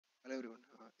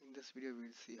In this video, we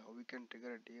will see how we can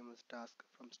trigger a DMS task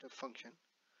from step function.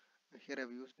 Here I've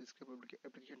used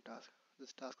DescribeReplicationTask.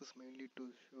 This task is mainly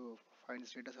to find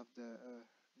status of the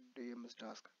DMS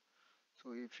task.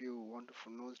 So if you want to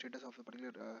know the status of a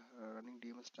particular running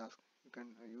DMS task, you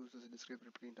can use this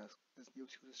DescribeReplicationTask. This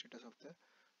gives you the status of the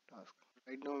task.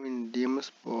 Right now in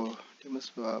DMS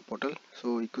portal,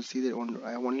 so you could see that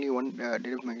I have only one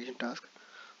data migration task.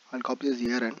 I'll copy this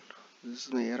ARN. This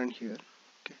is my ARN here.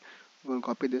 Okay, I'm going to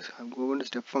copy this. I'm going to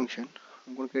step function.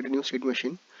 I'm going to create a new state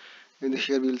machine. In this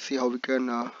here we will see how we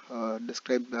can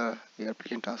describe the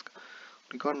application task.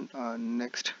 Click on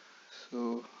next.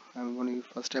 So I'm going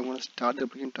to start the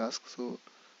application task. So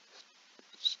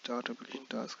start application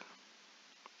task.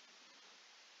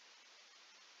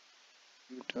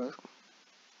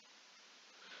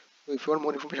 So if you want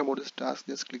more information about this task,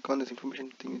 just click on this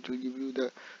information thing. It will give you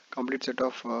the complete set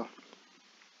of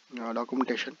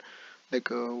documentation, like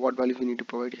what values we need to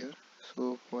provide here.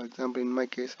 So for example, in my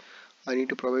case, I need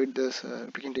to provide this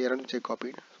applicant ARN which I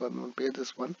copied, so I'm going to paste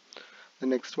this one. The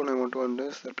next one I want to enter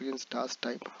is the applicant's task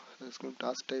type. So this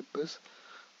task type is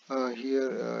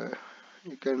here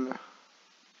you can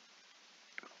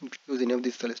choose any of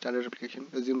these standard application,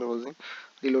 resume browsing,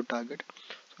 reload target.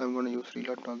 So I'm going to use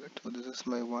reload target. So this is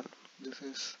my one. This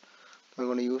is I'm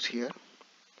going to use here.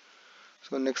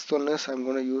 So next one is I'm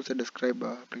going to use the describe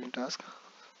applicant task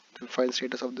to find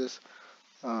status of this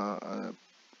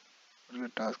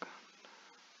task.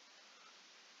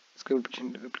 Describe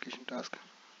replication task.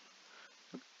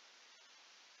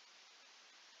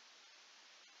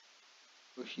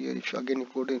 So here, if you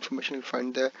go to information, you'll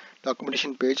find the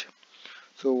documentation page.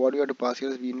 So what we have to pass here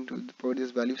is we need to provide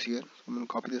these values here. So I'm going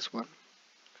to copy this one.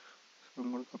 So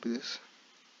I'm going to copy this.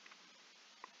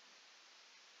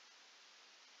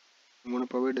 I'm going to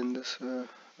provide in this.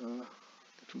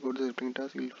 If you go to the replication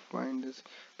task, you'll find this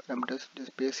parameters.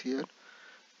 Just paste here.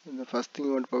 And the first thing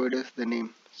you want to provide is the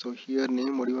name. So here,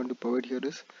 name. What you want to provide here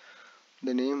is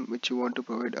the name which you want to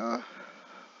provide.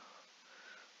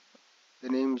 The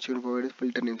name which you will provide is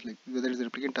filter names, like whether it's the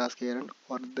replicant task ARN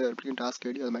or the replicant task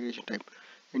ID or the migration type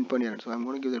endpoint ARN. So I'm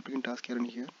going to give the replicant task ARN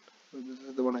here. So this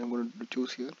is the one I'm going to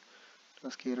choose here.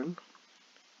 Task ARN.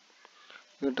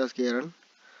 Task ARN.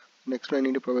 Next one I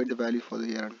need to provide the value for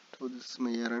the ARN. So this is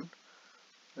my ARN.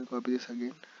 I'll copy this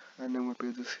again and I'm going to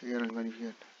paste this ARN value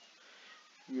here.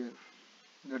 Here.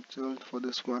 That's all for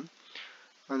this one.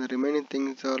 And the remaining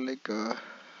things are like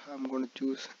I'm going to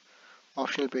choose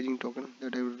optional paging token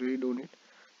that I really don't need.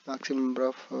 Maximum number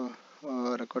of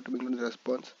record to be included in the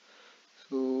response.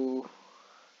 So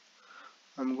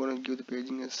I'm going to give the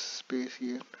paging as space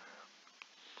here.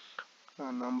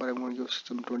 Number I'm going to use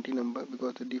some 20 number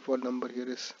because the default number here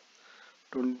is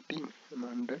 20 and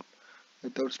 100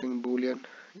 without string boolean.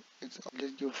 I'll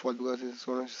just give false because it's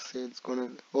going to say it's going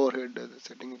to overhead the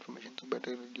setting information, so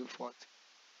better will give false.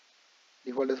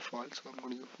 Default is false, so I'm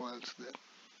going to give false there.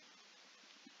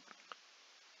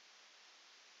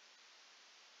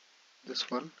 This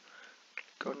one,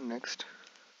 click on next.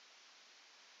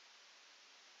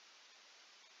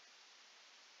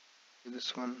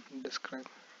 This one, describe.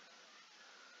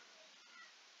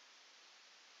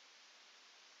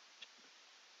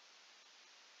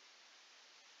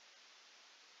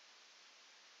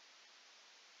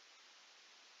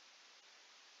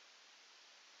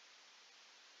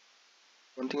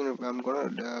 One thing, I'm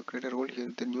gonna create a role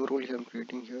here. The new role here I'm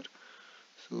creating here.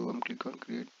 So I'm click on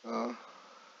create.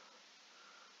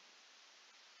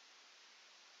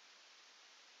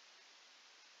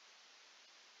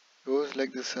 Rows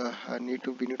like this. We need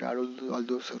to add all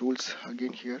those rules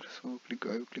again here. So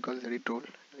click on this edit role.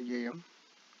 EAM.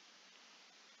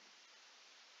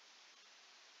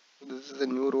 So this is a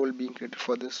new role being created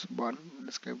for this one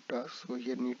describe task. So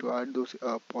here need to add those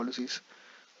policies.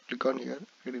 Click on here,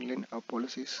 create line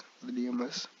policies for the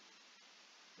DMS.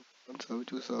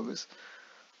 Choose service.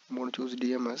 I'm going to choose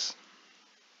DMS.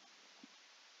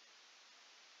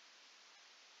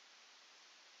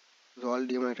 So all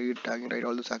DMS read tagging, write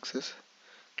all those access.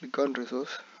 Click on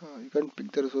resource. You can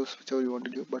pick the resource whichever you want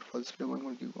to give, but for this video I'm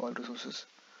going to give all resources.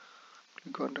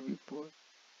 Click on the viewport.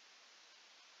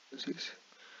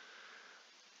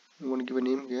 I'm going to give a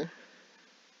name here.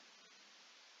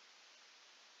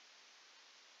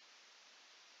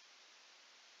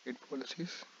 Create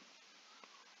policies.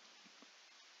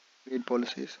 Create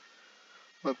policies.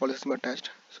 My policies are attached.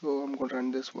 So I'm going to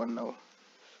run this one now.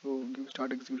 So give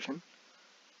start execution.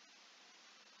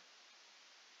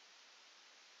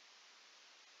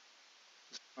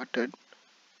 Started.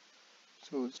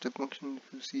 So step function,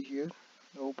 if you see here,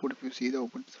 the output, if you see the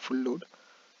output is full load,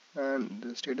 and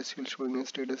the status will showing a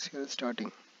status here is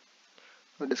starting.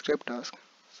 Now describe task.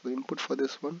 So input for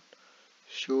this one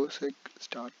shows like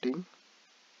starting.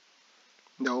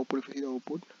 The output, if you see the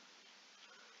output,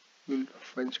 you will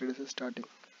find status is starting.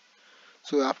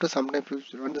 So after some time,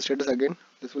 if you run the status again,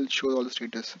 this will show all the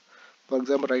status. For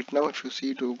example, right now, if you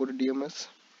see to go to DMS,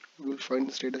 you will find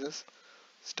the status as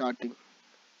starting.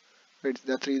 Right,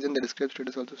 that's the reason the describe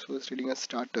status also shows stating as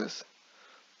starters,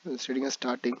 stating as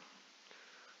starting.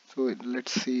 So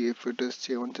let's see if it is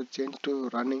once it changed to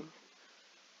running,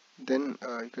 then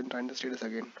you can find the status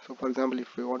again. So for example,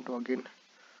 if we want to again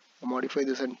modify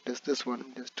this and test this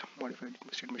one, just modify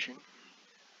state machine.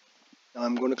 Now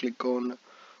I'm going to click on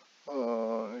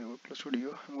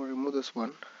Studio. I'm going to remove this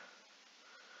one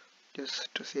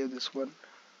just to save this one.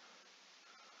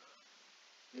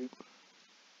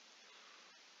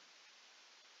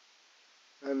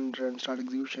 And run start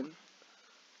execution.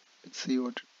 Let's see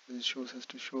what this shows us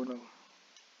to show now.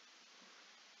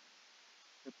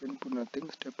 Step input nothing,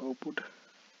 step output.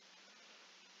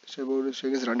 Step output is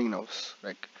showing is running now.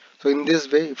 Right. So in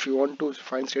this way, if you want to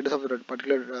find status of a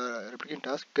particular replicant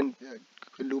task, you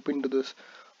can loop into this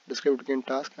describe replicant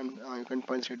task and you can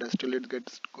find status till it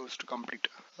goes to complete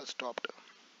or stopped.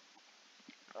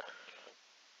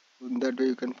 In that way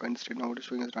you can find state now it is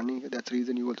showing as running here. That's the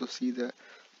reason you also see the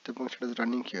step function is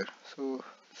running here. So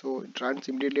it runs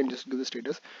immediately and just give the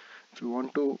status. If you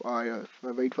want to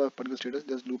wait for a particular status,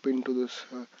 just loop into this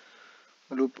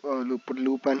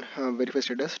loop and verify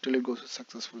status till it goes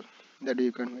successful. That way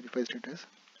you can verify status.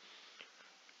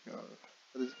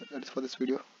 That is for this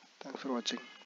video. Thanks for watching.